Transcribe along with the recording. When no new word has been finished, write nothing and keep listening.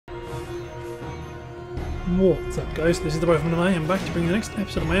What's up guys, this is TheRifleman and I am back to bring the next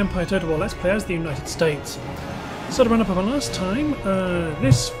episode of my Empire Total War Let's Play as the United States. So to run up on last time,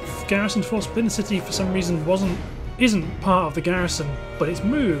 this garrison force within the city for some reason isn't part of the garrison, but it's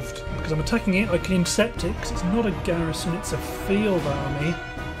moved. Because I'm attacking it, I can intercept it, because it's not a garrison, it's a field army.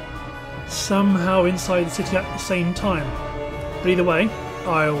 Somehow inside the city at the same time. But either way,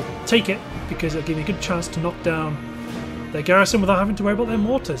 I'll take it, because it'll give me a good chance to knock down their garrison without having to worry about their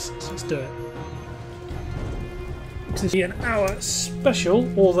mortars. So let's do it. This will be an hour special,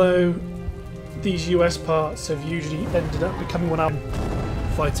 although these US parts have usually ended up becoming 1 hour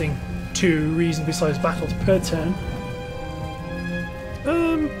fighting 2 reasonably sized battles per turn.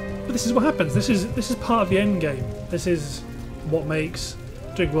 But this is what happens. This is part of the end game. This is what makes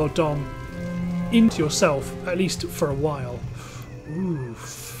doing World Dom into yourself, at least for a while. Ooh,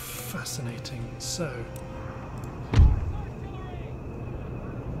 fascinating. So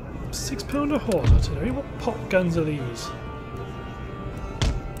 6-pounder horse artillery. What pop guns are these?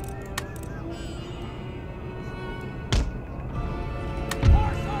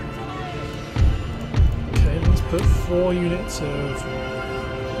 Okay, let's put 4 units of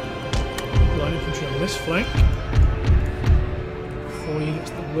line infantry on this flank. 4 units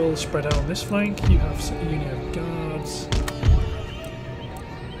that will spread out on this flank. You have a unit of guards.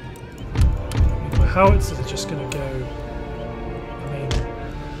 My howitzers are just going to go.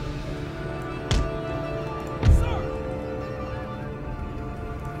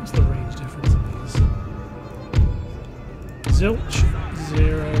 Zilch,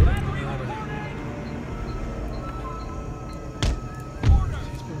 0, nada.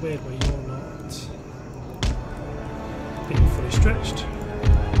 It's a bit weird where you're not being fully stretched.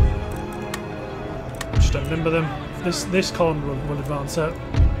 Just don't remember them. This column will advance up.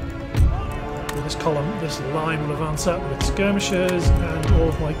 Or this line will advance up with skirmishers, and all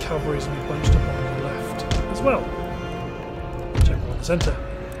of my cavalry is going to be bunched up on the left as well. Check on the centre.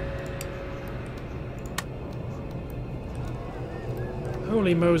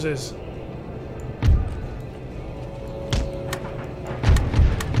 Holy Moses.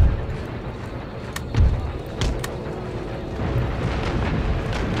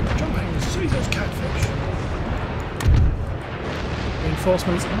 Jumping, see those catfish.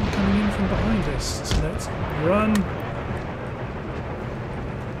 Reinforcements are coming in from behind us, so let's run.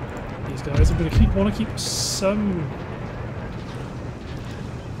 These guys are going to want to keep some.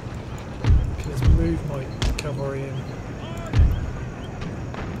 Okay, let's move my cavalry in.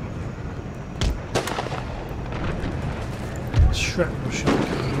 Shrapnel shot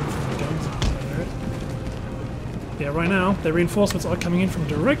coming in from the guns. Yeah, right now their reinforcements are coming in from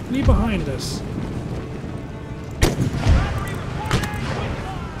directly behind us.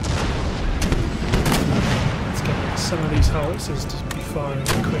 Let's get some of these howitzers to be firing a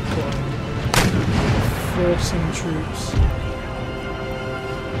quick line, forcing troops.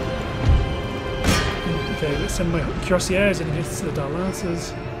 Okay, let's send my cuirassiers in against the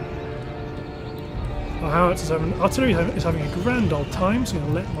Darlancers. Our artillery is having a grand old time, so I'm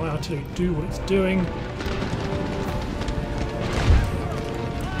going to let my artillery do what it's doing.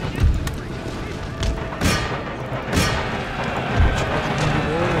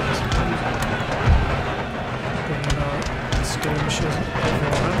 Bringing our skirmishers over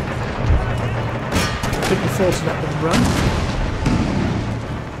around. I think we're forced to let them run.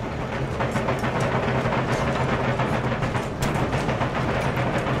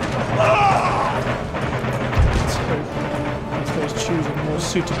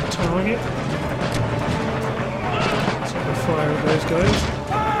 Suitable target. So we'll fire at those guys.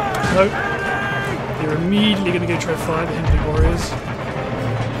 Nope. You're immediately going to go try to fire the Hindu warriors. I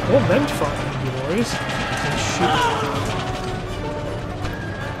want them to fire the Hindu warriors. And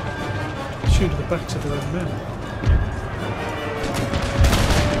shoot at the backs of their own men.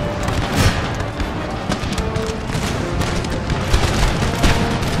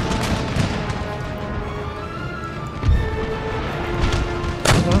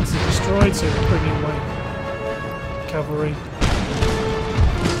 Destroyed, so we're bringing my cavalry.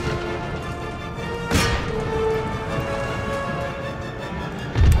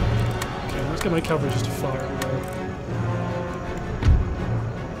 Okay, let's get my cavalry just to fire away.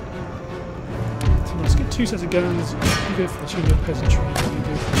 So let's get 2 sets of guns. You go for the Chino peasantry, you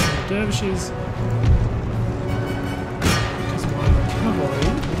go for the Chino dervishes. Because my cavalry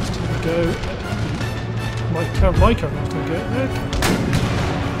wants to go at my cavalry wants to go at their cavalry.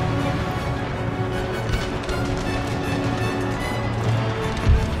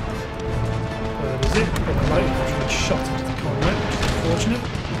 Shot into the combat, which is unfortunate.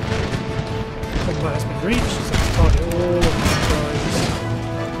 Combat has been reached, so let's target all of these guys.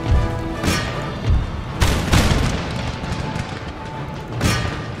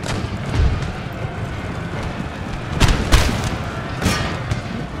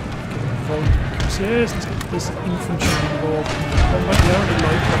 cuirassiers. Let's get this infantry involved in the combat. They are in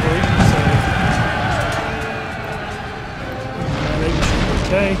light cavalry, so they should be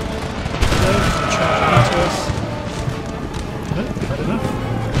okay. They're charging into us. No, bad enough.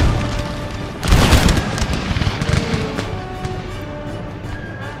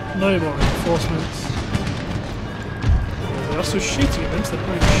 No more reinforcements. They're also shooting at them, so they're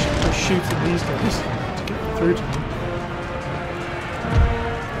probably shooting these guys to get through to them.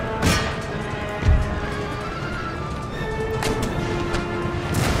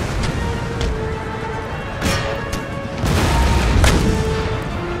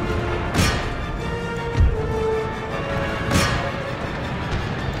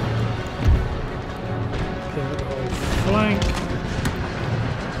 Flank.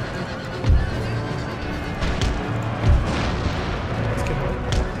 Let's get my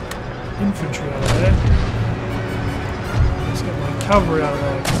infantry out of there. Let's get my cavalry out of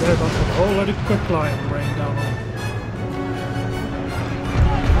there because they're about to have a whole load of quicklime rain down on them.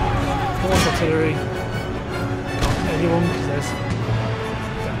 Horse artillery. Can't anyone because there's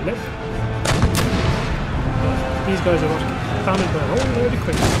that lip. But these guys are about to get pounded by a whole load of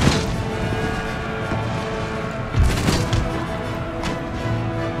quicklime.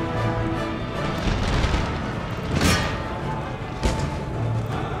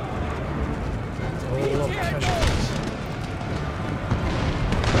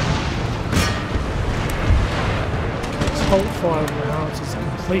 Halt fire on the howitzers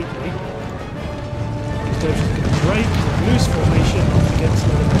completely. They're just going to break the loose formation against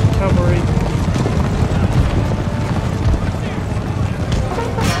the cavalry.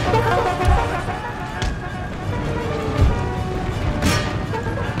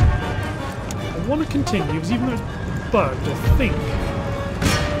 I want to continue because even though it's bugged, I think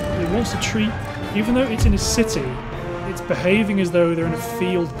it wants to treat, even though it's in a city, it's behaving as though they're in a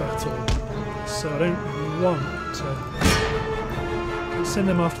field battle. So I don't want to send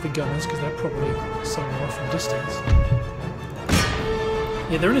them after the gunners because they're probably somewhere off in distance.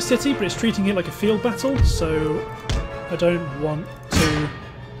 Yeah, they're in a city, but it's treating it like a field battle, so I don't want to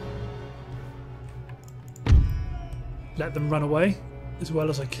let them run away as well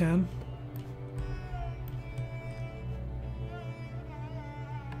as I can.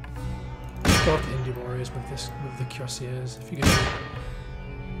 Got the Hindu warriors with the cuirassiers if you're going to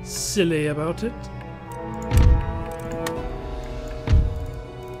be silly about it.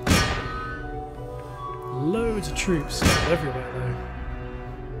 Loads of troops everywhere though.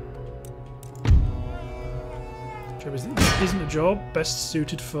 This isn't a job best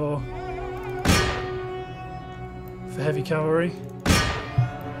suited for heavy cavalry,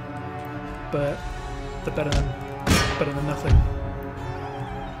 but they're better than nothing.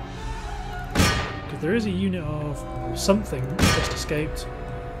 Because there is a unit of something that just escaped.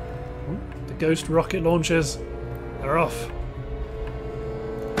 Ooh, the ghost rocket launchers, they're off.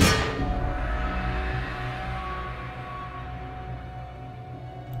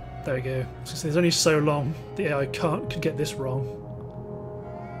 There we go. Since there's only so long, the AI could get this wrong.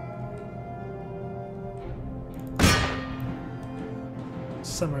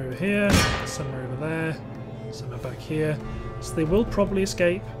 Some are over here, some are over there, some are back here. So they will probably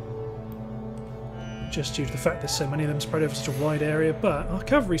escape, just due to the fact there's so many of them spread over such a wide area. But our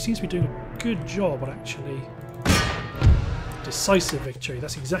cavalry seems to be doing a good job on actually decisive victory.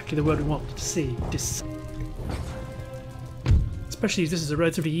 That's exactly the word we wanted to see. Especially as this is a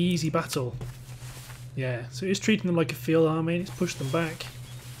relatively easy battle. Yeah, so it's treating them like a field army, it's pushed them back.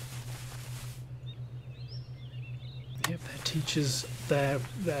 Yep, their teachers, they're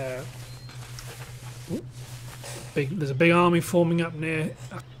big. There's a big army forming up near.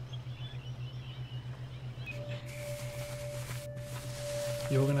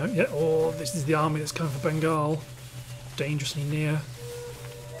 You're gonna, yeah. Oh, this is the army that's coming for Bengal, dangerously near.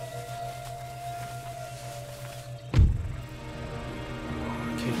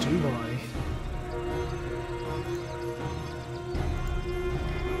 Do I?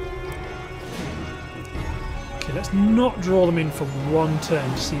 Okay, let's not draw them in for one turn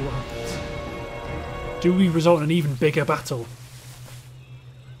to see what happens. Do we result in an even bigger battle?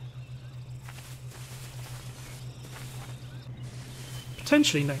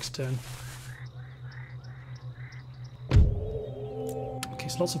 Potentially next turn. Okay,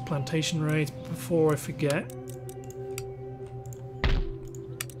 so lots of plantation raids. Before I forget,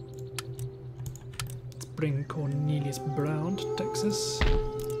 bring Cornelius Brown to Texas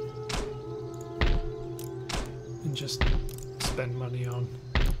and just spend money on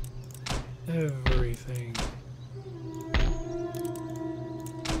everything.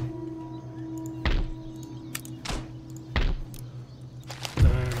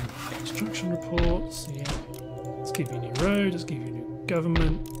 Construction report. So yeah, let's give you a new road, let's give you a new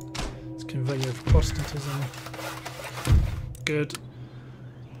government, let's convert you over Protestantism. Good.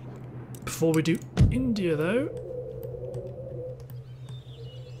 Before we do India though,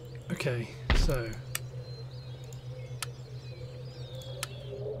 okay, so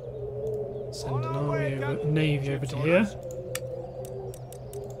send an army over, navy over to here.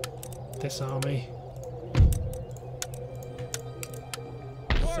 This army.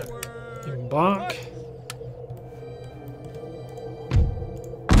 So, embark.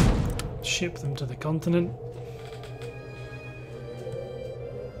 Ship them to the continent.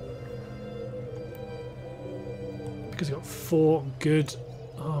 Because we've got 4 good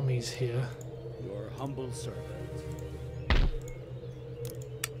armies here. Your humble servant.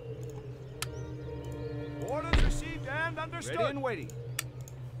 Orders received and understood. Ready and waiting.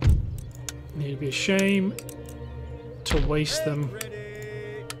 It'd be a shame to waste them.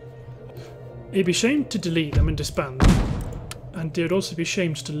 It'd be a shame to delete them and disband them. And it would also be a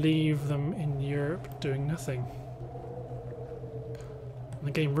shame to leave them in Europe doing nothing. And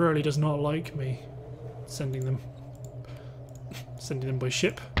the game really does not like me sending them by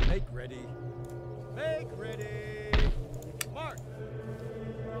ship. Make ready. Make ready. Mark.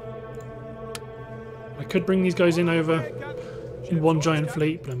 I could bring these guys in over in one giant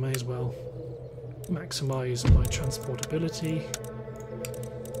fleet, but I may as well maximise my transportability.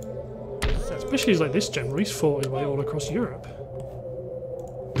 Especially like this general, he's fought his way all across Europe.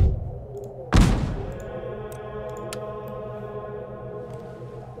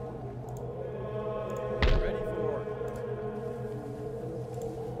 Ready for.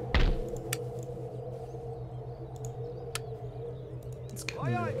 Let's get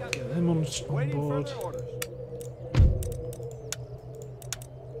them on Waiting board. further orders.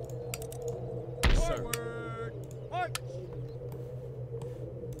 Forward. March.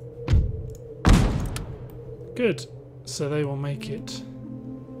 Good. So they will make it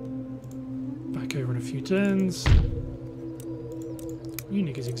back over in a few turns.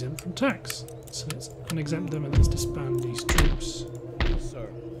 Munich is exempt from tax. So let's unexempt them and let's disband these troops. Sir.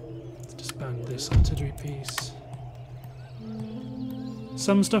 Let's disband this artillery piece.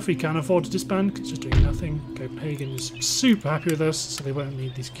 Some stuff we can afford to disband because it's just doing nothing. Copenhagen is super happy with us, so they won't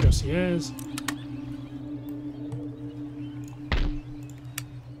need these cuirassiers.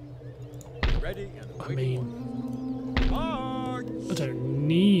 Ready and I mean, march. I don't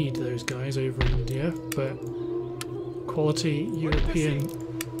need those guys over in India, but quality European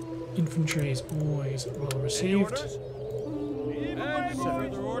infantry is always well Any received. orders? And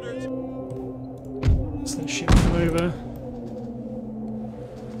further orders. So let's ship them over.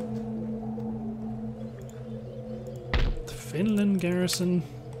 The Finland garrison.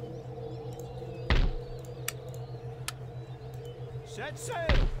 Set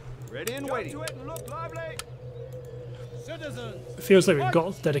sail. Ready and Jump waiting. to it and look lively. Citizens. It feels like we've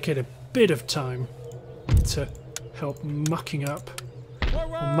got to dedicate a bit of time to help mucking up or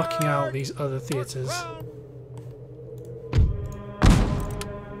mucking out these other theatres.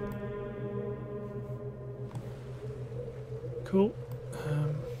 Cool.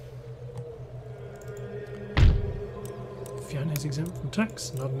 Vienna is exempt from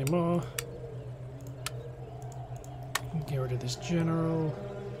tax, not anymore. Get rid of this general.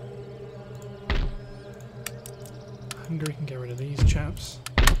 Hungary can get rid of these chaps.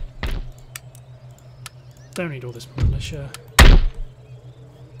 Don't need all this militia.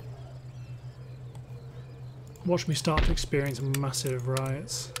 Watch me start to experience massive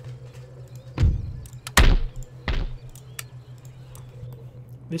riots.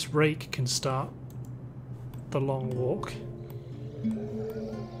 This rake can start the long walk.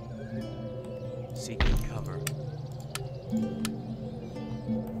 Seeking cover.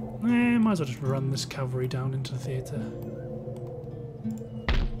 Might as well just run this cavalry down into the theatre.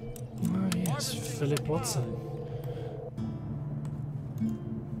 Ah yes, Philip Watson.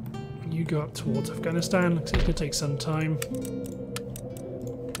 You go up towards Afghanistan, looks like it's going to take some time.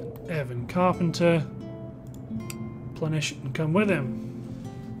 Evan Carpenter, plenish and come with him.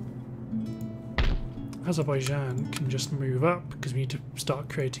 Azerbaijan can just move up because we need to start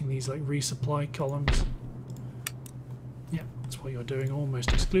creating these like resupply columns. Yeah, that's what you're doing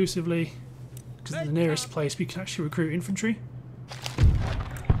almost exclusively. Because the nearest place we can actually recruit infantry.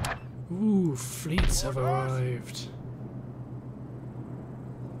 Ooh, fleets have arrived.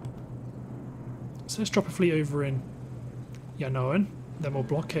 So let's drop a fleet over in Yanoan, then we'll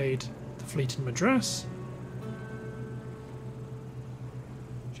blockade the fleet in Madras.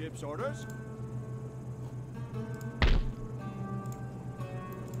 Ship's orders.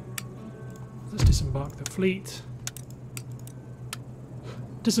 Let's disembark the fleet.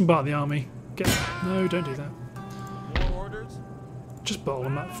 Disembark the army. Get... No, don't do that. More orders. Just bottle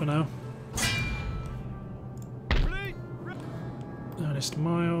them up for now. Fleet. Ernest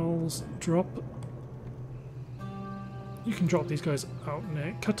Miles, drop. You can drop these guys out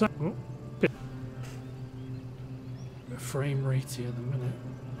now. Cut out. Oh, bit. Frame ratey at the minute.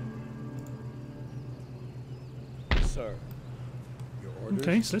 Sir. Your orders.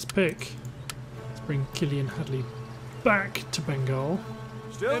 Okay, so let's pick. Let's bring Killian Hadley back to Bengal.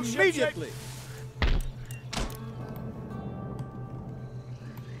 Still immediately.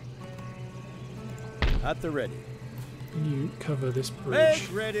 At the ready. You cover this bridge.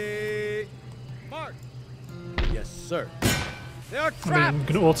 Make ready. Mark. Yes, sir. They are I mean, trapped. I'm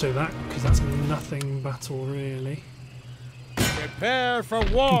going to auto that because that's nothing battle really. Prepare for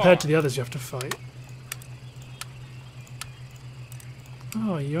war. Compared to the others you have to fight.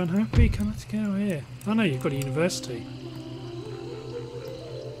 Oh, are you unhappy? Come let's go here. Oh no, you've got a university.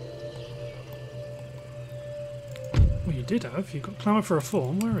 Well, you did have. You've got Clamour for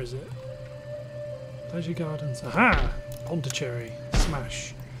Reform. Where is it? Pleasure Gardens. Aha! Pondicherry.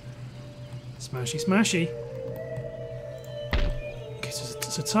 Smash. Smashy, smashy. Okay, so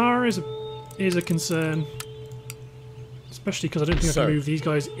Satara is a concern. Especially because I don't think I can move these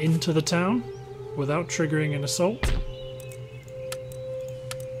guys into the town without triggering an assault.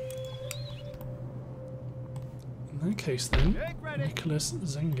 In that case then, Nicholas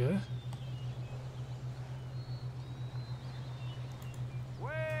Zenger.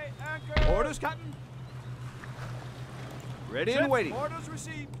 Orders, Captain. Ready and waiting. Orders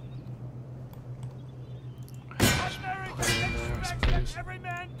received. Every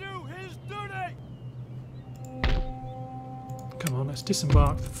man do his duty. Come on, let's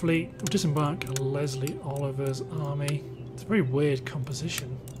disembark the fleet. We'll disembark Leslie Oliver's army. It's a very weird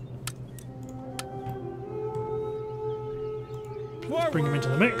composition. Let's bring him into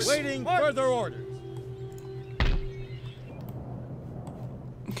the mix. Waiting further orders.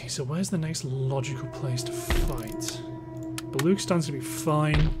 Okay, so where's the next logical place to fight? Baluchistan's gonna be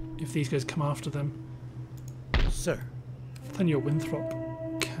fine if these guys come after them. Sir. Nathaniel Winthrop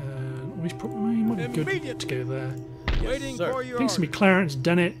can... Well, he might be good to go there. Waiting for your I think it's going to be Clarence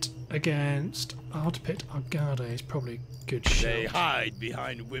Dennett against Ardpit Argade is probably a good shot. They hide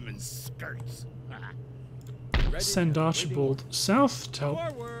behind women's skirts. Send Archibald south to help.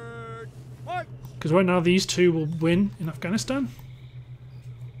 Forward. March. Because right now these two will win in Afghanistan.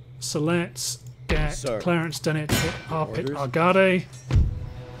 So let's get Clarence Dennett to hit Ardpit Argade.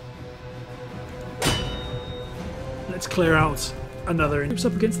 Let's clear out another troops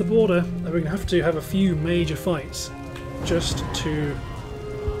up against the border, and we're going to have a few major fights just to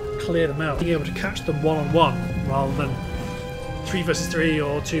clear them out. Being able to catch them one-on-one rather than 3 versus 3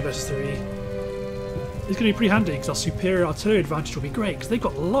 or 2 versus 3 is going to be pretty handy because our superior artillery advantage will be great because they've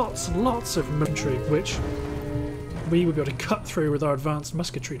got lots and lots of infantry which we will be able to cut through with our advanced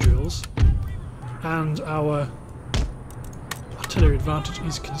musketry drills, and our artillery advantage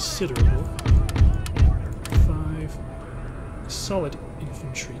is considerable. Solid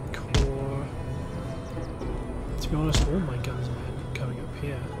infantry corps. To be honest, all my guns are coming up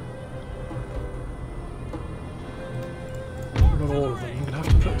here. Not all of them. I'm going to have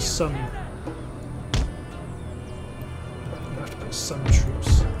to put some. I'm going to have to put some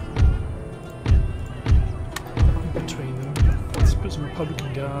troops in between them. Let's put some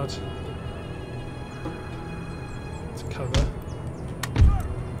Republican Guard to cover.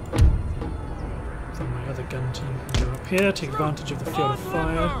 My other gun team can go up here, take advantage of the field of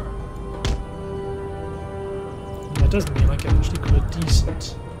fire. And that does mean I can actually got a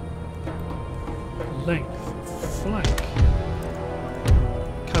decent length flank.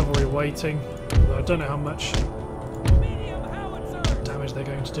 Cavalry waiting, although I don't know how much damage they're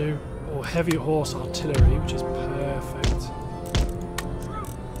going to do. Or heavy horse artillery, which is perfect.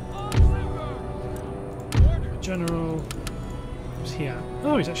 General. Who's he at?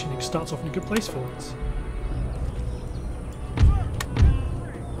 Oh, he's actually starts off in a good place for once.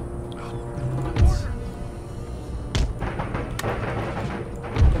 Oh, nuts.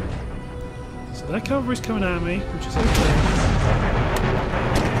 So their cavalry's coming at me, which is okay.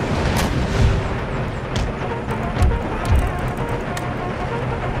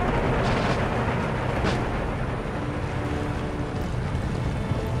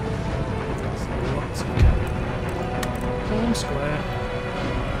 Square.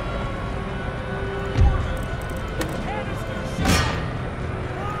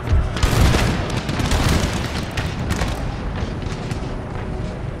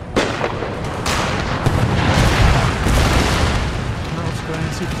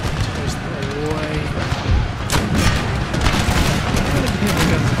 See if we can toast that away. I don't think the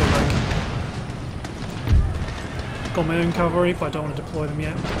guns go like own cavalry, but I don't want to deploy them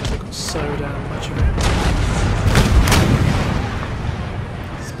yet because I've got so damn much of it.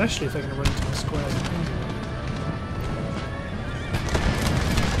 Especially if they're going to run into my squares.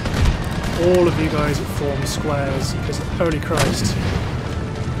 All of you guys form squares because, holy Christ.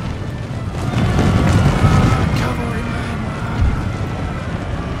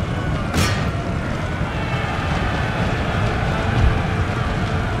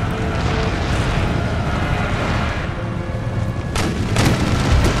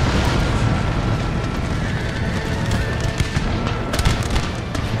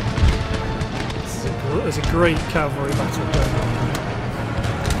 There's a great cavalry battle going on.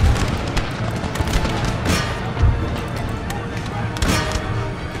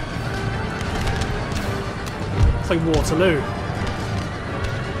 It's like Waterloo.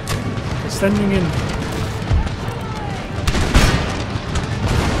 They're sending in.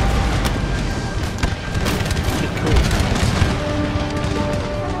 Okay, cool.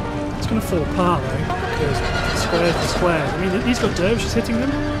 It's going to fall apart though, because squares to squares. I mean, he's got dervishes hitting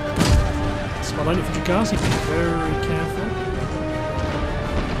them. Well, only for Dragazi, be very careful.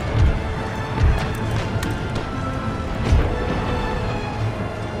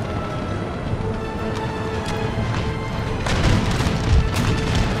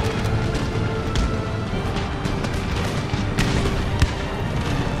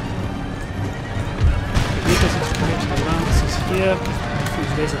 He doesn't commit to the lances here.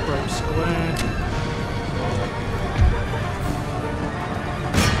 There's a broke square.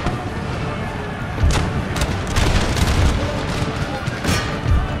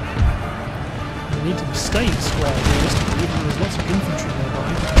 Need to stay square realistically, even though there's lots of infantry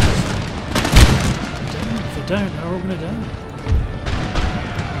nearby. If they don't, they're all going to die.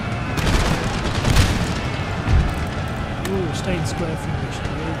 Ooh, stay in square formation.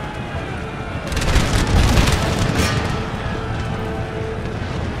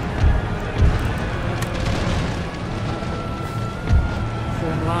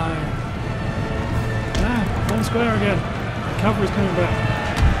 Form line. Ah, form square again. The cavalry's coming back.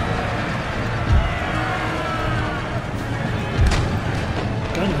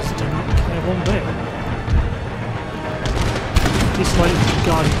 Gunners do not care one bit. This way,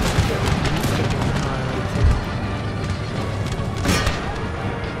 guardians get annihilated.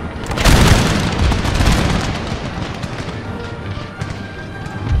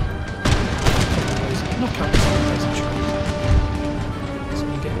 Knock out some infantry. So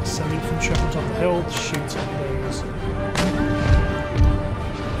we get some infantry up on top of the hill to shoot at those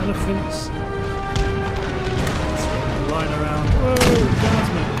elephants. Line around. Whoa,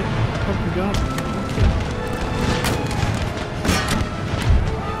 guardsmen! Get fucking guardsmen.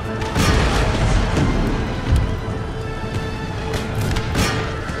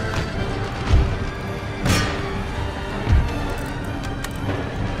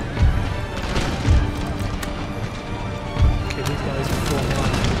 Okay, these guys are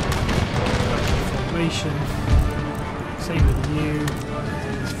formation. Same with you.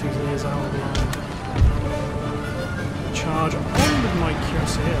 These Fusiliers out of line. Charge on with my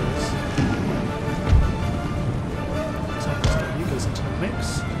cuirassiers. So let's get you guys into the mix.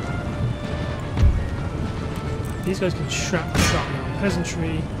 These guys can shrapnel on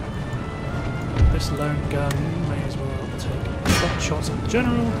peasantry. This lone gun may as well take pot shots at the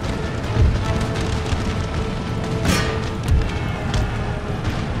general.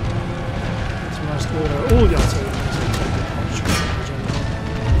 That's when I must order all the artillery to take the pot shots at the general.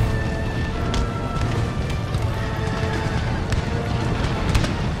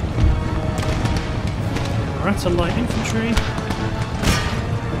 Maratha light infantry.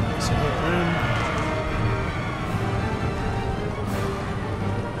 So hit them.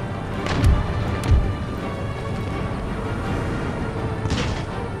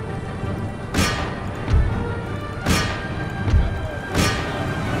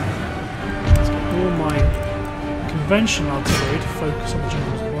 Let's get all my conventional artillery to focus on the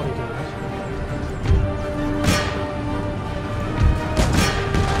general's bodyguard.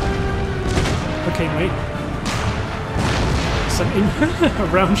 Okay, mate. A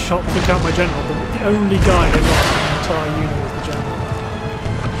round shot took out my general, but the only guy they lost in the entire unit was the general.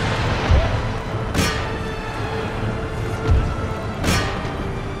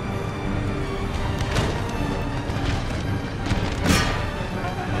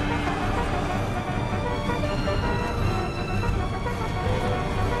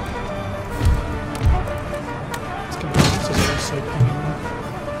 It's going to be so pinging.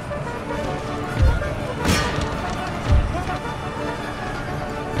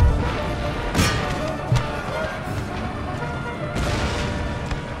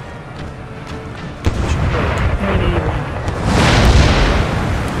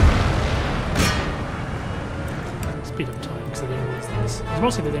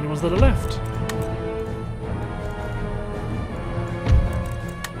 possibly the only ones that are left.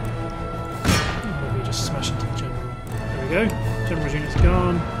 Maybe we just smash into the general. There we go. General's unit's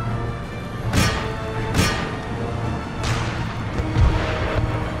gone.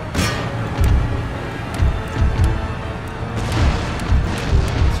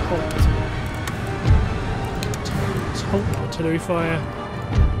 Let's halt the artillery fire.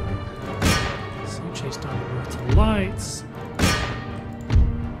 So chase down the Maratha lights.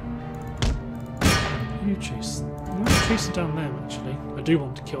 You chase. I'm not chasing down them actually. I do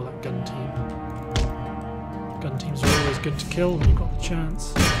want to kill that gun team. Gun teams are always good to kill when you've got the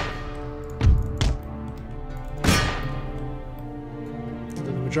chance. Although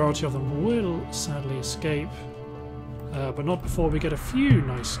the majority of them will sadly escape. But not before we get a few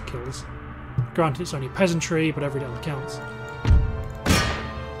nice kills. Granted, it's only peasantry, but every little counts.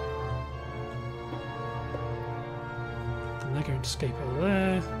 Then they're going to escape over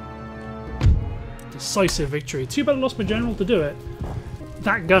there. Decisive victory. Too bad I lost my general to do it.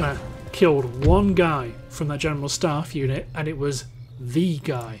 That gunner killed one guy from that general staff unit, and it was the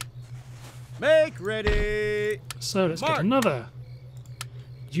guy. Make ready. So let's Mark. get another.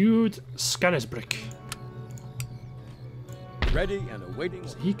 Jude Scarisbrick. Ready and awaiting.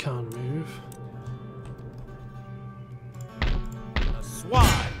 So he can't move. A swine.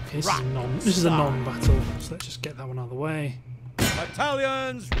 Okay, this is a non-battle, so let's just get that one out of the way.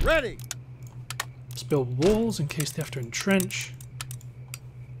 Battalions ready. Let's build walls in case they have to entrench.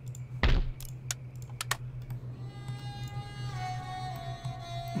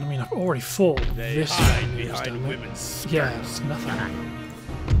 I mean, I've already fought this many years down there. Yeah, it's nothing.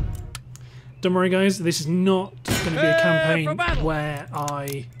 Don't worry, guys. This is not going to be a campaign where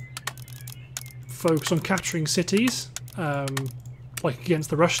I focus on capturing cities. Like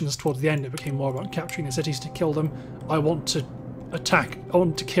against the Russians towards the end, it became more about capturing the cities to kill them. I want to attack. I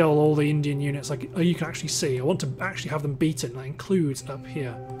want to kill all the Indian units. Like you can actually see. I want to actually have them beaten. That includes up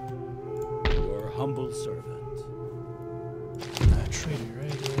here. Your humble servant. Treaty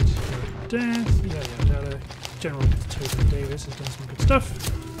raided. Death. Yeah. General Toby Davis has done some good stuff.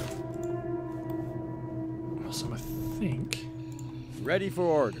 Awesome, I think. Ready for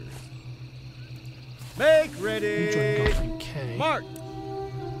orders. Make ready. Join Golfing K. Mark.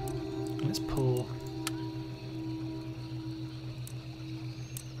 Let's pull.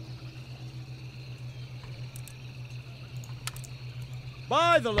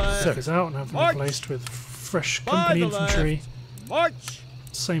 By the left. Circus out and have them March. replaced with fresh By company the infantry. left. March.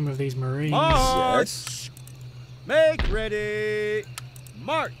 Same with these Marines. March. Make ready.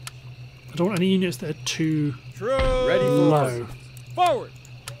 March. I don't want any units that are too True. Ready for low. Forward.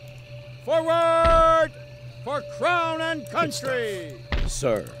 Forward. For crown and country.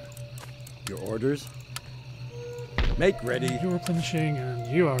 Sir. Your orders. Make ready. You're replenishing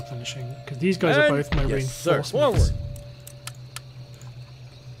and you are replenishing because these guys are And- both my yes, sir. reinforcements. Forward.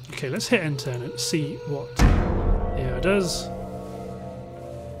 Okay, let's hit enter and see what the AI does.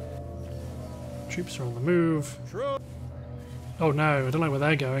 Troops are on the move. True. Oh no, I don't like where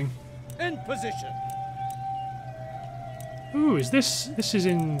they're going. In position. Ooh, is this is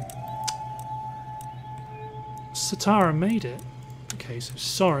in Satara made it. Okay, so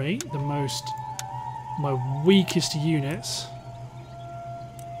sorry, my weakest units.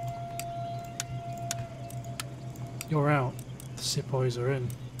 You're out. The Sepoys are in.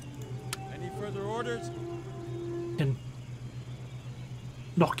 Any further orders? And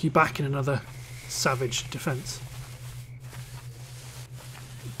knock you back in another savage defense.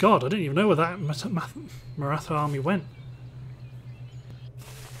 God, I didn't even know where that Maratha army went.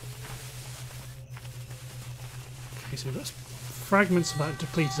 Okay, so that's fragments of that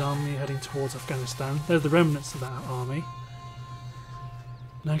depleted army heading towards Afghanistan. They're the remnants of that army.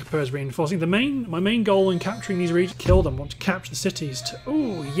 Nagpur is reinforcing. My main goal in capturing these regions, kill them. I want to capture the cities to.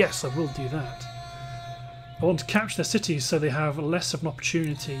 Oh yes, I will do that. I want to capture their cities so they have less of an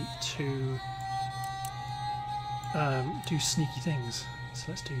opportunity to do sneaky things. So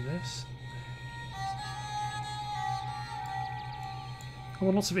let's do this. I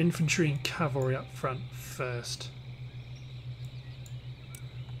want lots of infantry and cavalry up front first.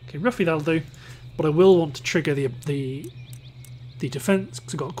 Okay, roughly that'll do. But I will want to trigger the defence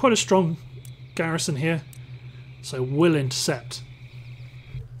because I've got quite a strong garrison here, so I will intercept.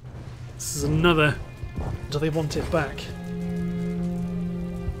 This is another. Do they want it back?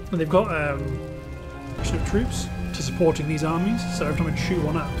 And they've got troops to supporting these armies, so every time I chew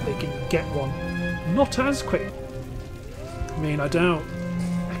one up, they can get one. Not as quick. I mean, I doubt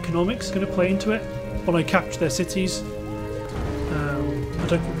economics is going to play into it when I capture their cities. I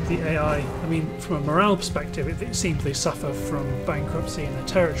don't think the AI, I mean, from a morale perspective, it seems they suffer from bankruptcy in their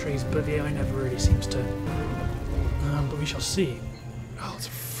territories, but the AI never really seems to. But we shall see. Oh, it's a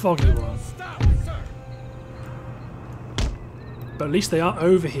foggy one. But at least they are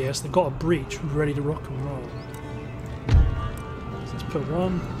over here, so they've got a breach ready to rock and roll. So let's put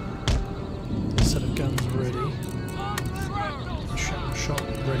one set of guns ready. Shot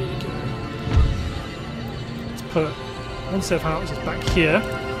ready to go. Let's put one set of howitzers back here,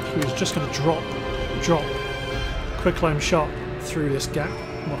 who's just going to drop quicklime shot through this gap.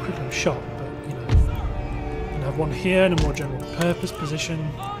 Well, quicklime shot, but you know. And have one here in a more general purpose position.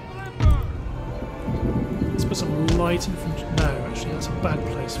 Let's put some light infantry. No, actually, that's a bad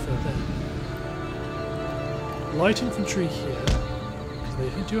place for them. Light infantry here, because they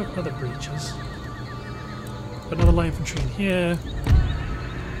do have other breaches. Put another light infantry in here.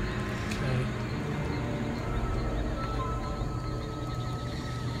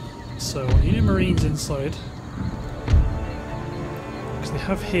 So, I need Marines inside, because they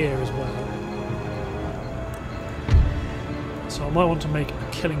have here as well. So I might want to make a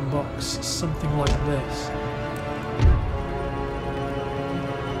killing box, something like this,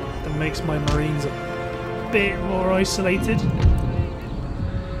 that makes my Marines a bit more isolated,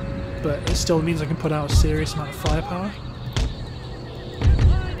 but it still means I can put out a serious amount of firepower.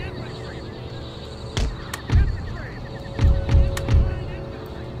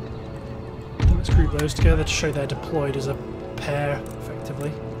 Group those together to show they're deployed as a pair,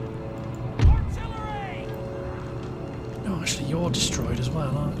 effectively. Oh, actually, you're destroyed as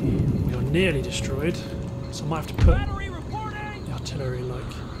well, aren't you? You're nearly destroyed, so I might have to put the artillery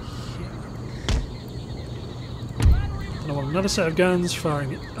like here. And I want another set of guns firing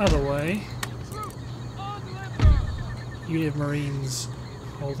the other way. Unit of Marines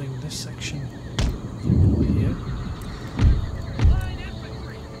holding this section here.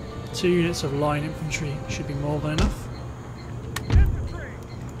 2 units of line infantry should be more than enough.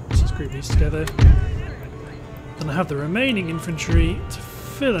 So let's group these together. Then I have the remaining infantry to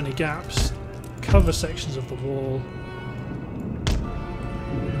fill any gaps, cover sections of the wall,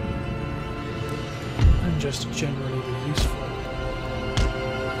 and just generally be useful.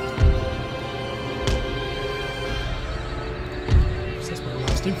 So that's my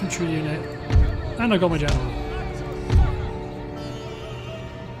last infantry unit, and I got my general.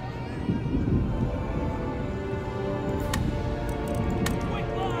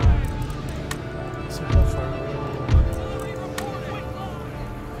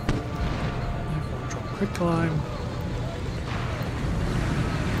 Quick climb.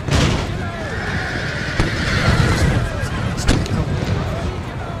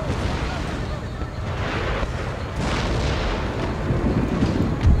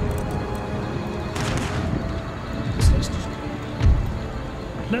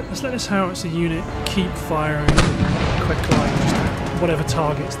 Let's let this howitzer unit keep firing quick climb, just whatever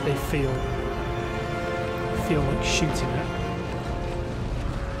targets they feel like shooting at.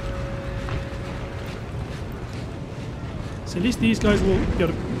 So at least these guys will be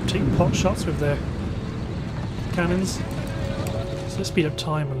able to take pot shots with their cannons. So let's speed up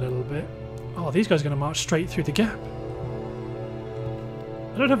time a little bit. Oh, these guys are going to march straight through the gap.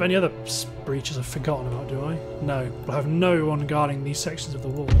 I don't have any other breaches I've forgotten about, do I? No, but I have no one guarding these sections of the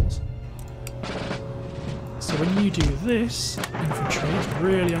walls. So when you do this, infantry, it's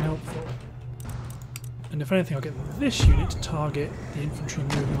really unhelpful. And if anything, I'll get this unit to target the infantry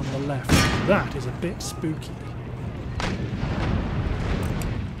moving on the left. That is a bit spooky.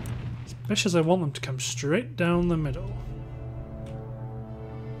 Especially as I want them to come straight down the middle.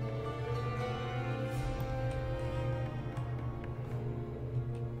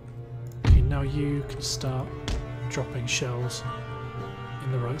 Okay, now you can start dropping shells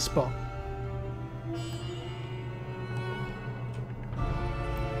in the right spot.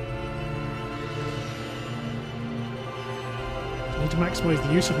 I need to maximise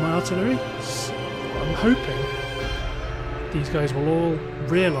the use of my artillery. So I'm hoping these guys will all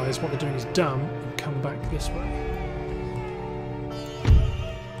realise what they're doing is dumb and come back this way.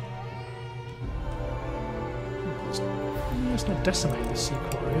 Let's not decimate the Sea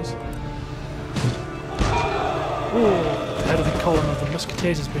Warriors. Oh, the head of the column of the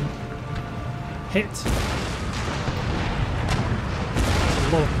Musketeers has been hit. There's a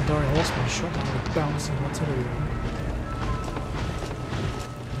lot of Pandari horsemen shot down with bouncing artillery.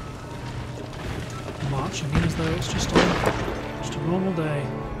 Marching in as though it's just a normal day.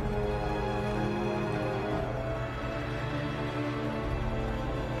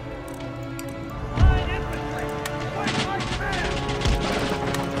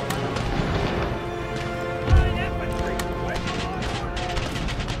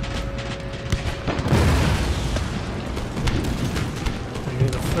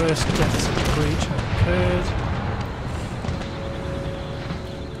 first deaths of the breach have occurred.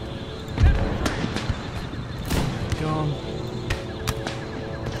 Gone.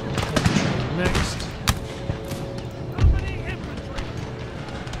 Infantry next.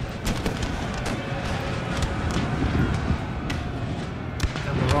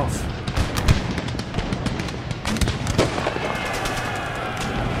 And we're off.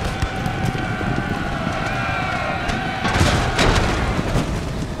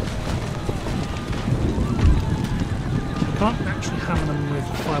 Can't actually hammer them with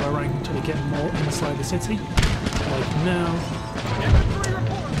fire rank until they get more inside the city. Like now.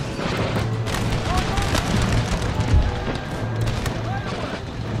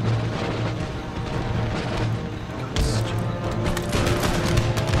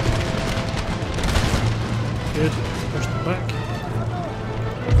 Good. Push them back.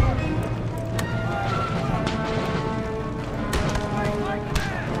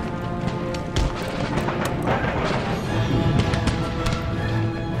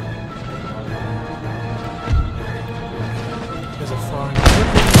 There's a flying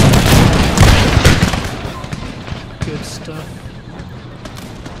good stuff.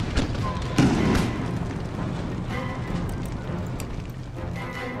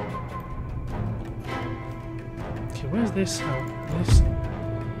 Okay, where's this help? This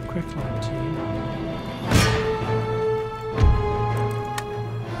quick line team.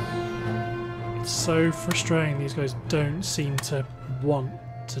 It's so frustrating, these guys don't seem to want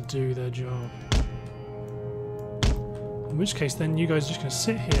to do their job. In which case then you guys are just going to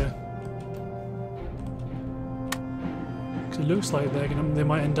sit here. Because it looks like they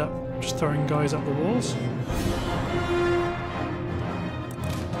might end up just throwing guys up the walls.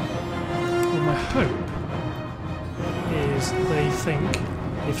 Well, my hope is they think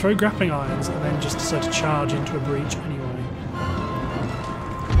they throw grappling irons and then just decide to charge into a breach anyway.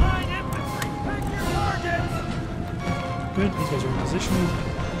 Good, these guys are in position.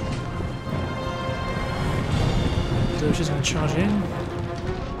 She's going to charge in.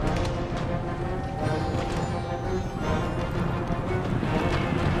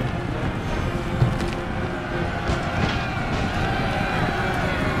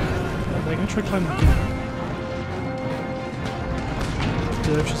 They're going to try climbing again.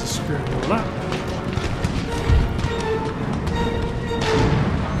 Dervishes are screwing all up.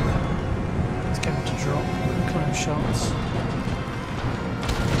 Let's get them to drop climb shots.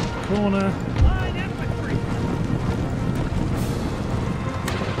 Corner.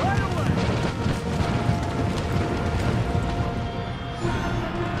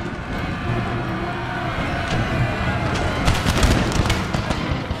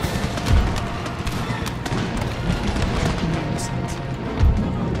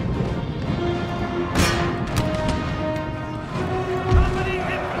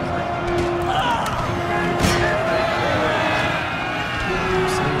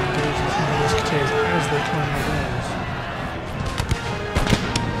 As they climb the walls.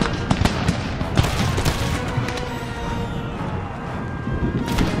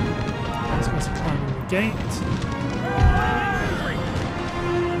 These guys are climbing the gate. It's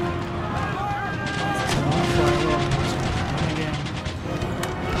an on-fire rock. Again.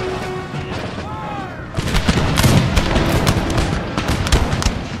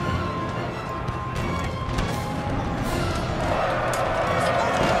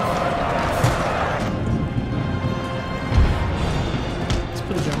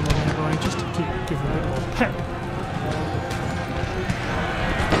 Just to give them a bit more pep.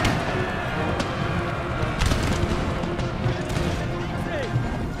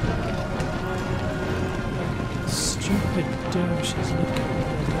 Stupid dervishes, look at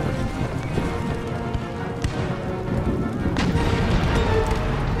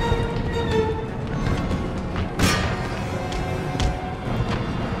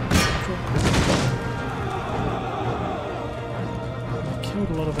killed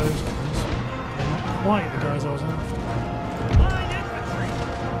a lot of those guys. Quite the guys I was after.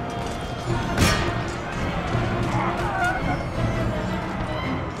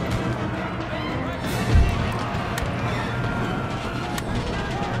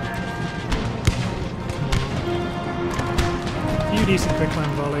 A few decent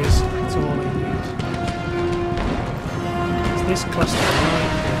quicklime volleys, that's all I need. It's this cluster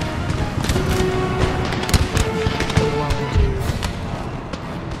right here.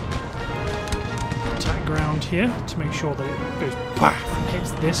 Ground here to make sure that it goes paf and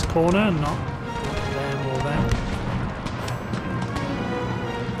hits this corner, not them or them.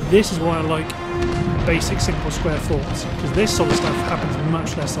 This is why I like basic simple square forts, because this sort of stuff happens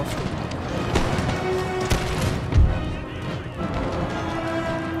much less often.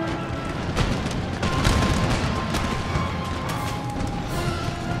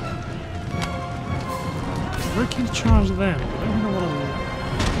 very keen to charge them. I don't think I want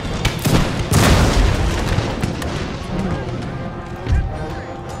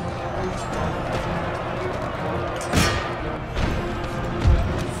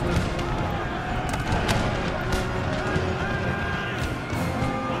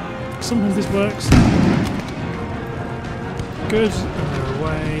to. Sometimes this works. Good. And they're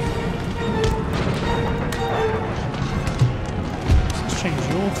away. Let's change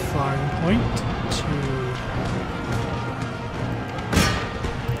your firing point to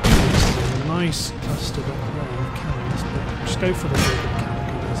a nice clustered up there of cannons, but just go for the big cannon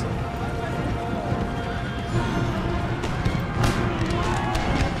gunners.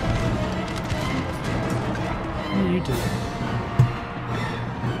 What do you do?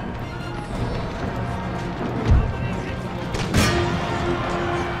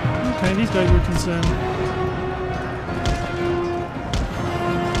 Okay, these guys were concerned.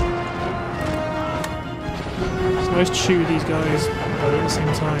 It's nice to shoot these guys, but at the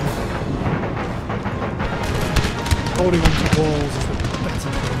same time, holding onto walls is the better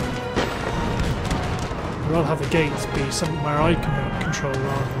thing. I'd rather have the gates be something where I can control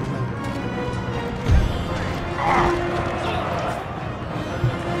rather than them.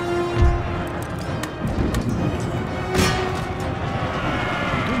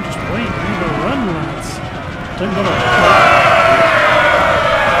 Don't bother.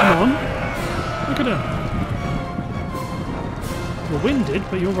 Come on. Look at him. You're winded,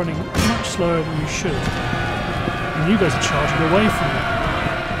 but you're running much slower than you should. And you guys are charging away from it.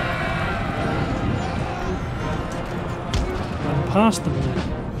 Run past them now.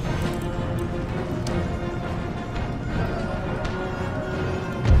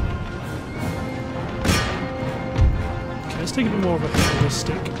 Okay, let's take a bit more of a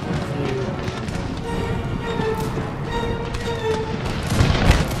holistic view.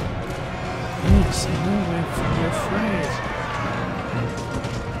 No, we're afraid.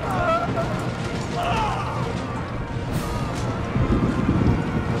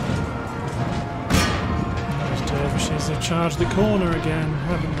 Those dervishes have charged the corner again,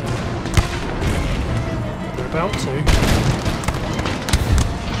 haven't they? They're about to.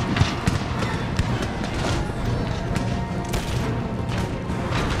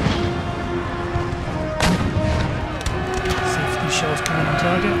 See if these shells come on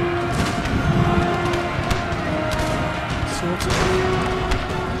target.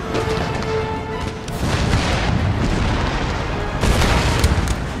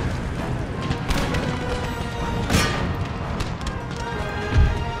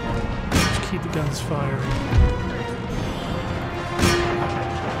 Just keep the guns firing.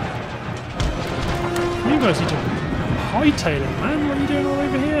 You guys need to hightail it, man. What are you doing all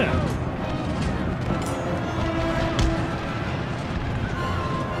over here?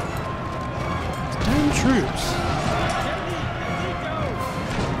 Damn troops.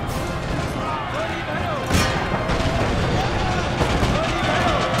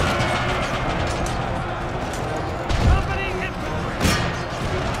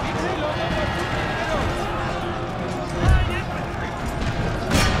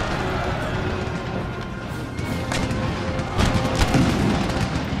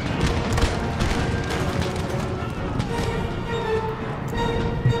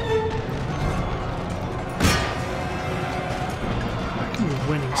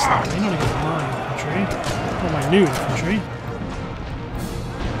 Winning slightly, not against my infantry, or my new infantry.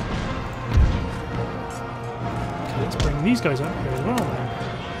 Okay, let's bring these guys up here as well then.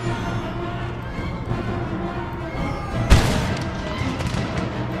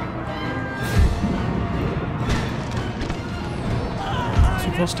 So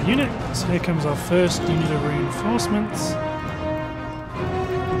we've lost a unit, so here comes our first unit of reinforcements.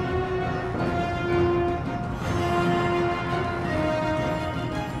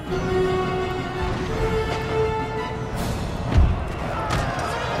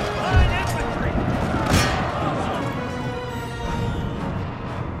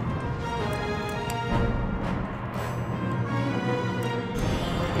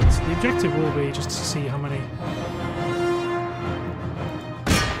 The objective will be just to see how many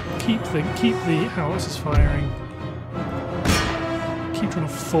keep the howitzers firing, keep trying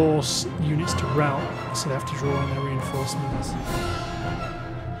to force units to rout so they have to draw in their reinforcements.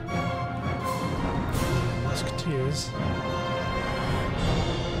 Musketeers.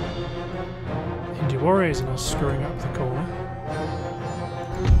 Hindu warriors are now screwing up the corner.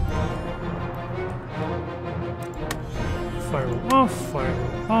 Firewall off,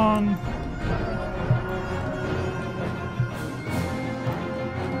 firewall on.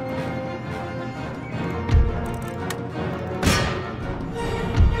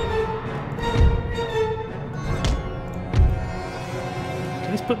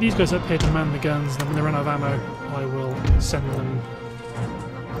 let's put these guys up here to man the guns, then when they run out of ammo, I will send them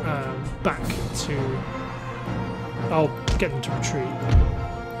back to... I'll get them to retreat.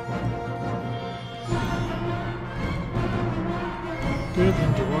 Good, the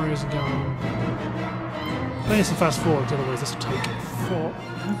India warriors are gone. I need to fast forward, otherwise this will take forever.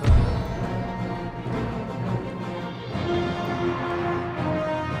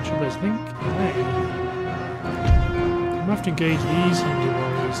 I think I'm going to have to engage these Hindu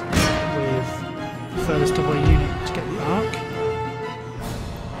warriors with the furthest away unit to get the arc.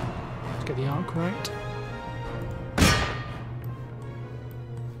 To get the arc right.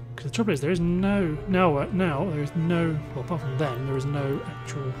 Because the trouble is, there is no... Now there is no... Well, apart from then, there is no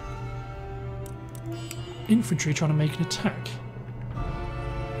actual infantry trying to make an attack.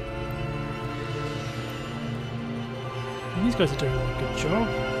 And these guys are doing a good job.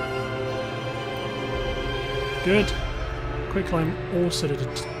 Good. Quicklime also did an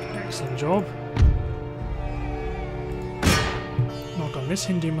excellent job. Knock on this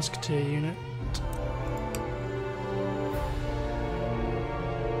Hindu musketeer unit.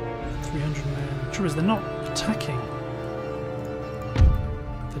 300 men. The trouble is they're not attacking.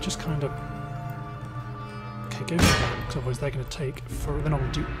 They're just kind of... Okay, go for that, because otherwise they're going to take... They're not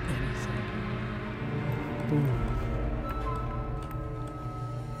going to do anything. Boom.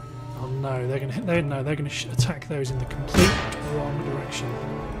 Oh no, they're going to attack those in the complete wrong direction.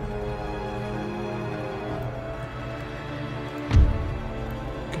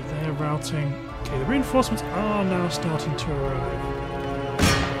 Okay, they're routing. Okay, the reinforcements are now starting to arrive.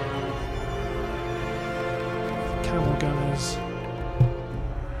 Camel gunners.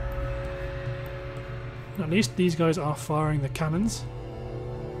 At least these guys are firing the cannons,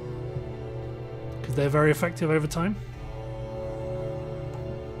 because they're very effective over time.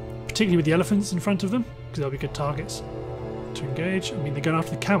 Particularly with the elephants in front of them, because they'll be good targets to engage. I mean, they're going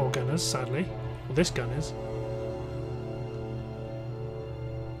after the camel gunners, sadly. Well, this gun is.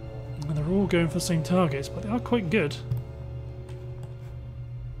 And they're all going for the same targets, but they are quite good.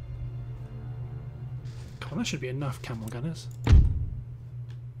 Come on, that should be enough camel gunners.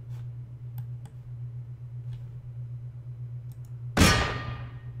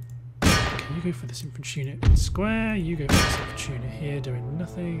 Okay, you go for this infantry unit in square, you go for this infantry unit here doing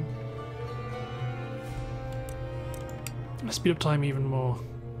nothing. Let's speed up time even more,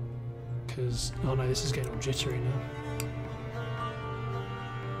 because, oh no, this is getting all jittery now.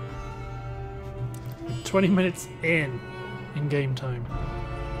 20 minutes in game time.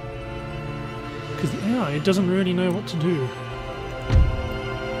 Because the AI doesn't really know what to do.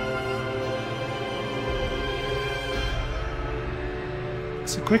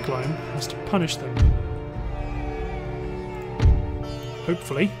 So Quicklime has to punish them.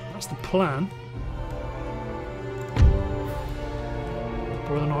 Hopefully, that's the plan.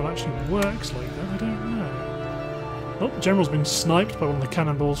 But whether or not it actually works like that, I don't know. Oh, the general's been sniped by one of the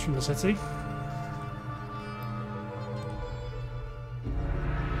cannonballs from the city.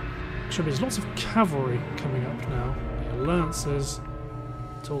 Sure, there's lots of cavalry coming up now. Yeah, lancers,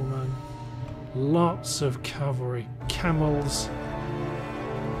 tallmen, lots of cavalry, camels,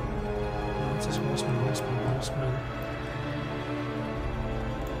 lancers, horsemen, horsemen, horsemen.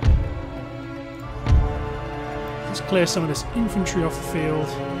 Let's clear some of this infantry off the field.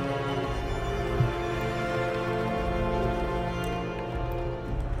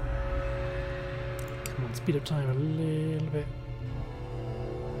 Come on, speed up time a little bit.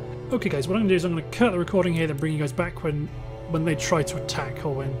 Okay guys, what I'm going to do is I'm going to cut the recording here, then bring you guys back when they try to attack,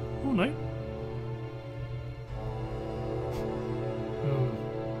 or when... Oh no.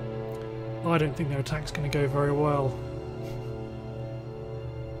 I don't think their attack's going to go very well.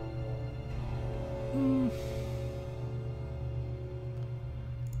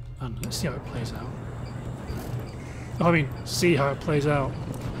 And let's see how it plays out. I mean, see how it plays out.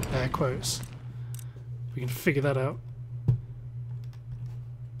 Air quotes. We can figure that out.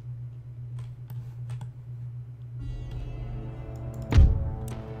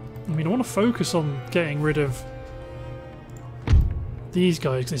 I mean, I want to focus on getting rid of these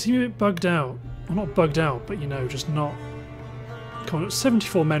guys, because they seem a bit bugged out. Well, not bugged out, but you know, just not... Come on,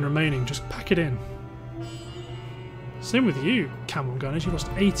 74 men remaining, just pack it in. Same with you, camel gunners, you lost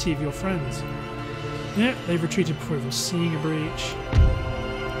 80 of your friends. Yeah, they've retreated before even seeing a breach.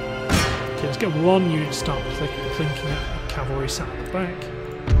 Okay, let's get one unit to start plinking at the cavalry sat at the back.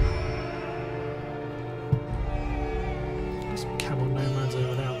 Some camel nomads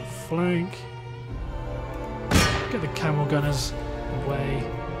over there on the flank. Get the camel gunners away.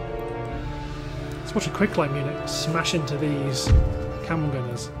 Let's watch a quicklime unit smash into these camel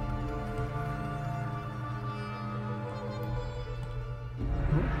gunners.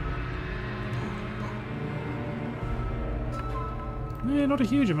 Yeah, not a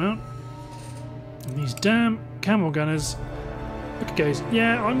huge amount. And these damn camel gunners. Okay guys,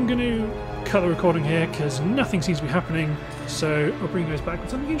 yeah, I'm going to cut the recording here because nothing seems to be happening. So I'll bring you guys back when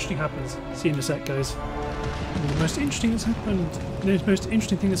something interesting happens. See you in a sec, guys. And the most interesting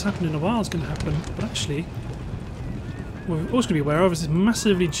thing that's happened in a while is going to happen. But actually, what we're also going to be aware of is this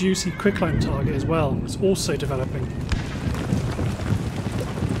massively juicy quicklime target as well. It's also developing.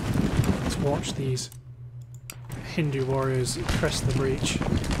 Let's watch these Hindu warriors press the breach.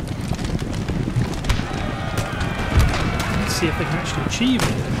 Let's see if they can actually achieve it.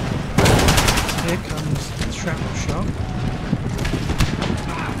 So here comes the shrapnel shot.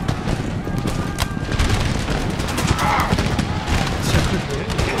 So quickly it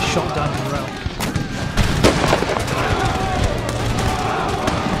gets shot down in the rail.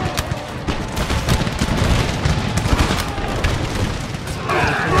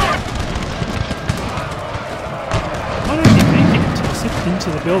 Into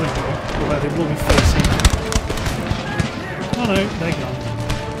the building though, although they will be facing. Oh no, they're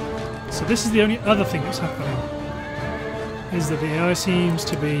gone. So this is the only other thing that's happening, is that the AI seems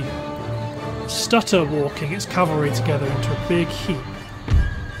to be stutter walking its cavalry together into a big heap.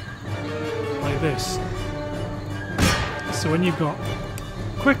 Like this. So when you've got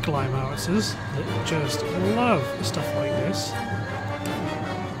quicklime howitzers that just love stuff like this,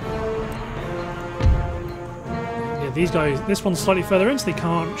 these guys, this one's slightly further in, so they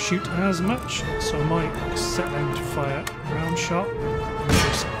can't shoot as much, so I might set them to fire round shot and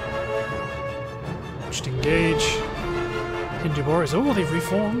just engage. Hindu warriors, oh, they've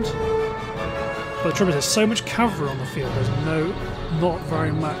reformed. But the trouble is there's so much cavalry on the field, there's not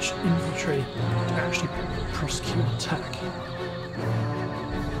very much infantry to actually prosecute an attack.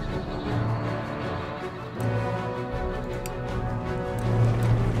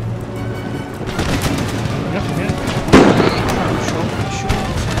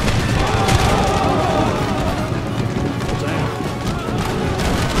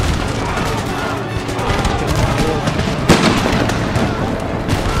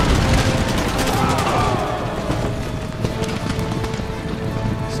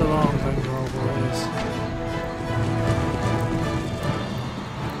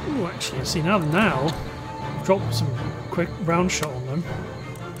 See, now I've dropped some quick round shot on them.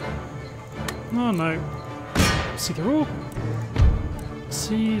 Oh no. See, they're all...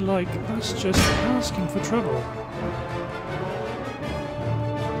 See, like, that's just asking for trouble.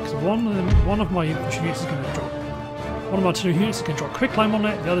 Because one of my infantry units is going to drop. One of my artillery units is going to drop quicklime on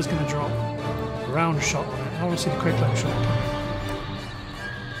it, the other's going to drop round shot on it. I want to see the quicklime shot.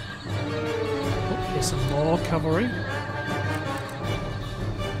 Oh, here's some more cavalry.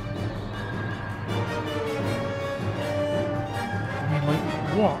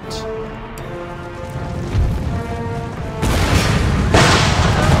 What?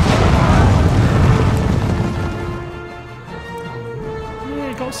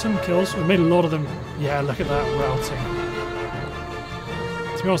 Yeah, got some kills. We made a lot of them. Yeah, look at that routing.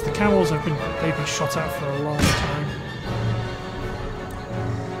 To be honest, the camels they've been shot at for a long time.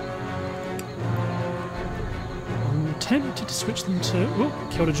 I'm tempted to switch them to. Oh,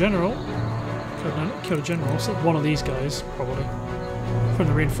 killed a general. Killed a general. So one of these guys probably. From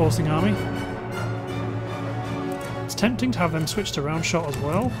the reinforcing army. It's tempting to have them switch to round shot as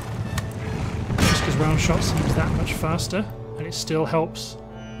well, just because round shot seems that much faster and it still helps.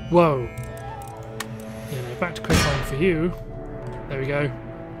 Whoa! Yeah, no, back to quicklime for you. There we go.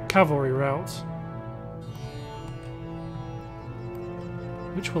 Cavalry route.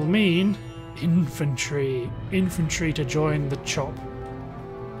 Which will mean infantry. Infantry to join the chop.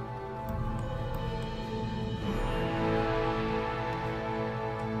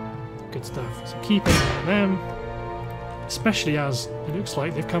 Good stuff. So keep an eye on them, especially as it looks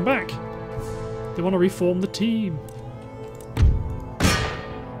like they've come back. They want to reform the team.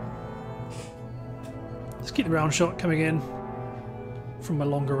 Let's keep the round shot coming in from a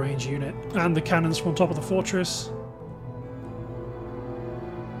longer range unit, and the cannons from on top of the fortress.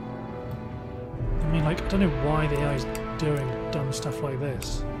 I mean, like, I don't know why the AI's doing dumb stuff like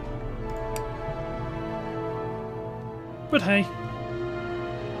this, but hey.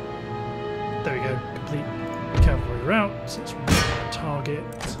 There we go, complete cavalry route. So let's target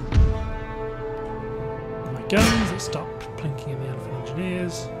my guns. Let's start plinking in the elephant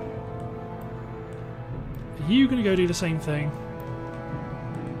engineers. Are you going to go do the same thing?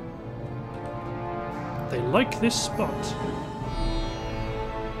 They like this spot.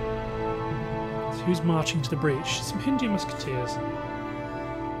 So who's marching to the breach? Some Hindu musketeers.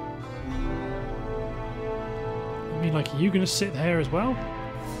 I mean, like, are you going to sit there as well?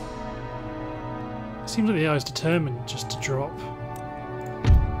 Seems like the AI is determined just to drop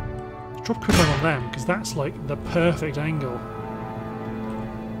drop quicklime on them because that's like the perfect angle.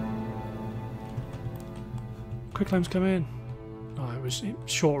 Quicklime's come in. Oh, it was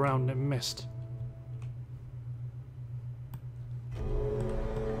short round and it missed.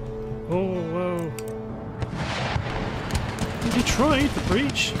 Oh, whoa. They tried the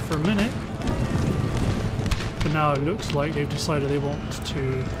breach for a minute. But now it looks like they've decided they want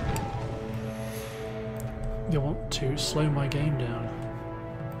to slow my game down.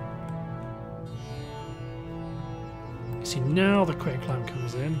 You see, now the quicklime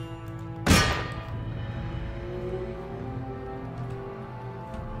comes in.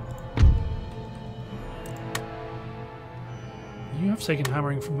 You have taken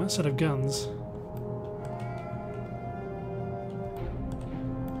hammering from that set of guns.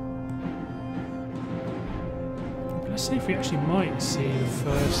 Let's see if we actually might see the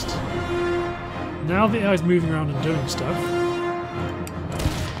first... Now the AI's moving around and doing stuff.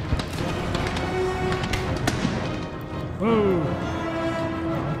 Whoa!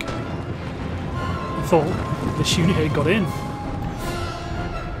 Okay. I thought this unit had got in.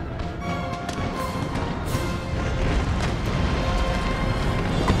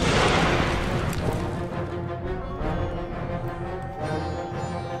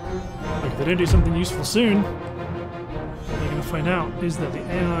 Like if they don't do something useful soon, find out is that the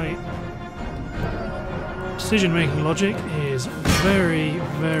AI decision-making logic is very,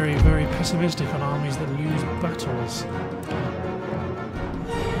 very, very pessimistic on armies that lose battles. Okay.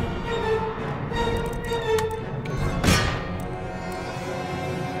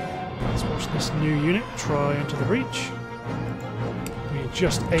 Let's watch this new unit try into the breach. We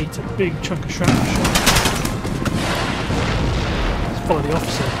just ate a big chunk of shrapnel. Let's follow the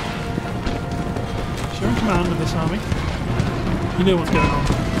officer. So you're in command of this army. You know what's going on.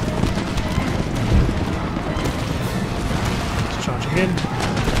 Just charging in.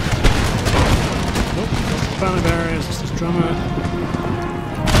 Oh, got some banner barriers, this is drummer.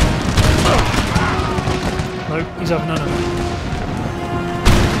 No, he's having none of it.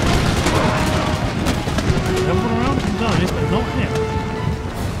 Everyone around him dies, but not him.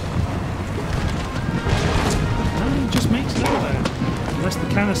 No, he just makes it over there. Unless the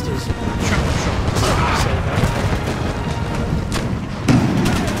canisters trap the shot. Say that.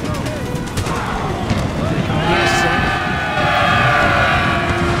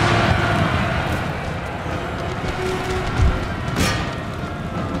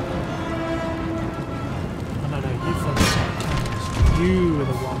 You were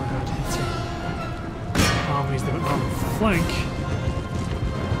the one that had hitting armies that were on the flank.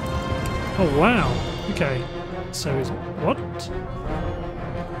 Oh wow! Okay, so is what?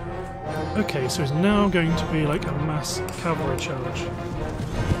 Okay, so it's now going to be like a mass cavalry charge.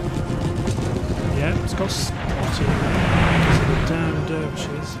 Yeah, it's got spotted because of the damn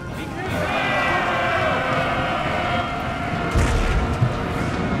dervishes.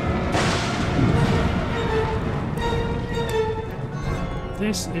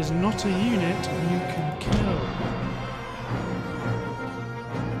 This is not a unit you can kill.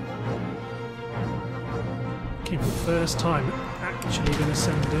 Okay, for the first time, actually going to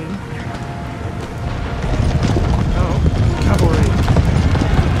send in. Oh, cavalry.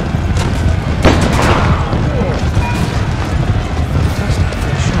 Oh. Fantastic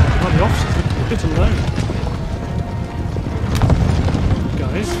first shot. Well, the officers look a bit alone.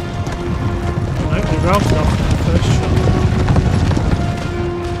 Guys. No, they routed off the first shot.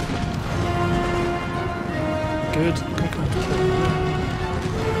 Good. Quick one to kill them.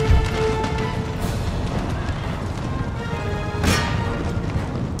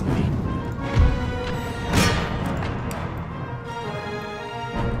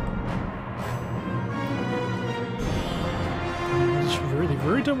 They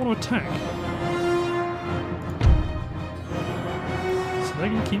really don't want to attack. So they're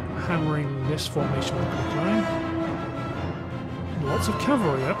going to keep hammering this formation with quick line. Lots of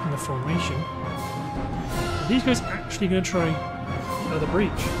cavalry up in the formation. Are these guys actually going to try the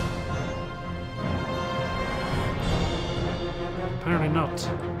breach? Apparently not.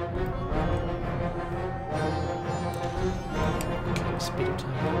 Okay, speed up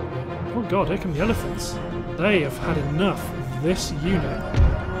time a little bit. Oh god, here come the elephants. They have had enough of this unit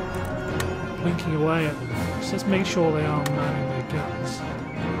blinking away at them. So let's make sure they are manning their guns.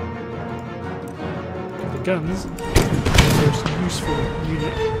 Okay, the guns, the most useful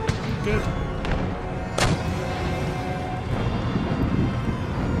unit. Good.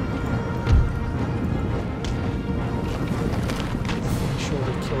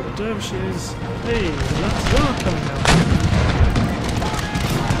 Kill the dervishes. Hey, that's are coming out.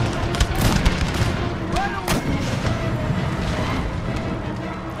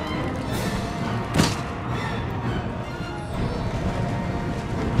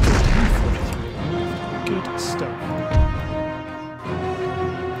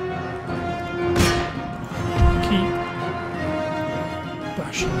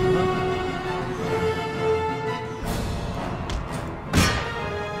 option on that.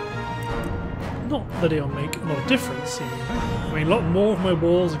 Not that it'll make a lot of difference. I mean, a lot more of my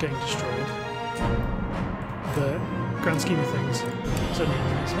walls are getting destroyed. But, grand scheme of things, it's only a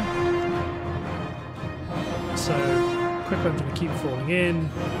minute left. So, quick one's going to keep falling in.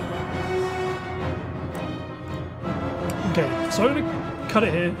 Okay, so I'm going to cut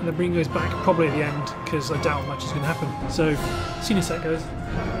it here and then bring those back probably at the end because I doubt much is going to happen. So, see you in a sec, guys.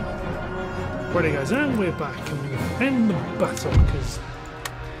 Ready, guys, and we're back and we're going to end the battle because.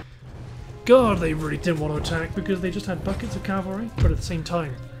 God, they really didn't want to attack because they just had buckets of cavalry, but at the same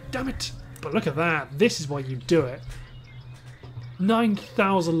time, damn it! But look at that, this is why you do it.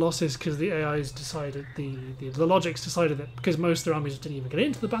 9,000 losses because the AIs decided, the logics decided that because most of their armies didn't even get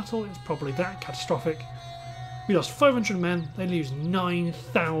into the battle, it's probably that catastrophic. We lost 500 men, they lose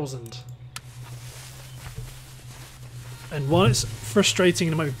 9,000. And while it's frustrating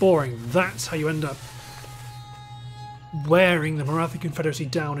and it might be boring, that's how you end up wearing the Maratha Confederacy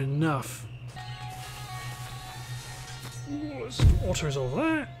down enough. Let's auto-resolve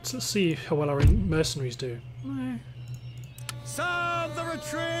that. Let's see how well our mercenaries do. Sound the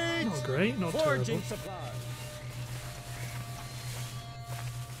retreat! Not great, not terrible. Supplies.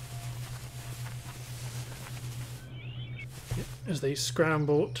 Yep, as they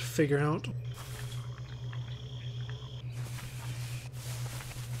scramble to figure out.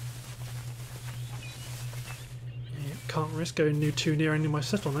 Can't risk going too near any of my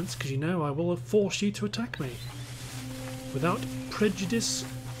settlements because you know I will force you to attack me without prejudice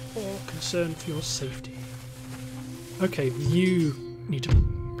or concern for your safety. Okay, you need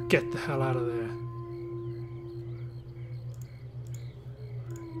to get the hell out of there.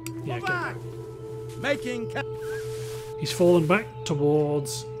 Yeah, get back. Making. He's fallen back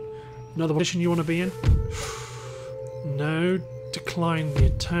towards another position you want to be in. No, decline the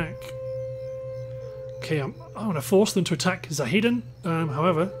attack. Okay, I'm going to force them to attack Zahedin.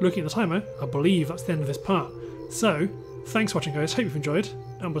 However, looking at the timer, I believe that's the end of this part. So, thanks for watching, guys. Hope you've enjoyed,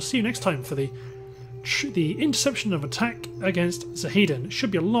 and we'll see you next time for the interception of attack against Zahedin. It should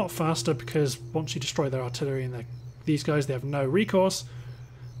be a lot faster because once you destroy their artillery and these guys, they have no recourse.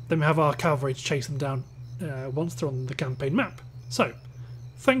 Then we have our cavalry to chase them down once they're on the campaign map. So,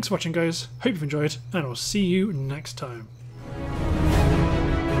 thanks for watching, guys. Hope you've enjoyed, and I'll see you next time.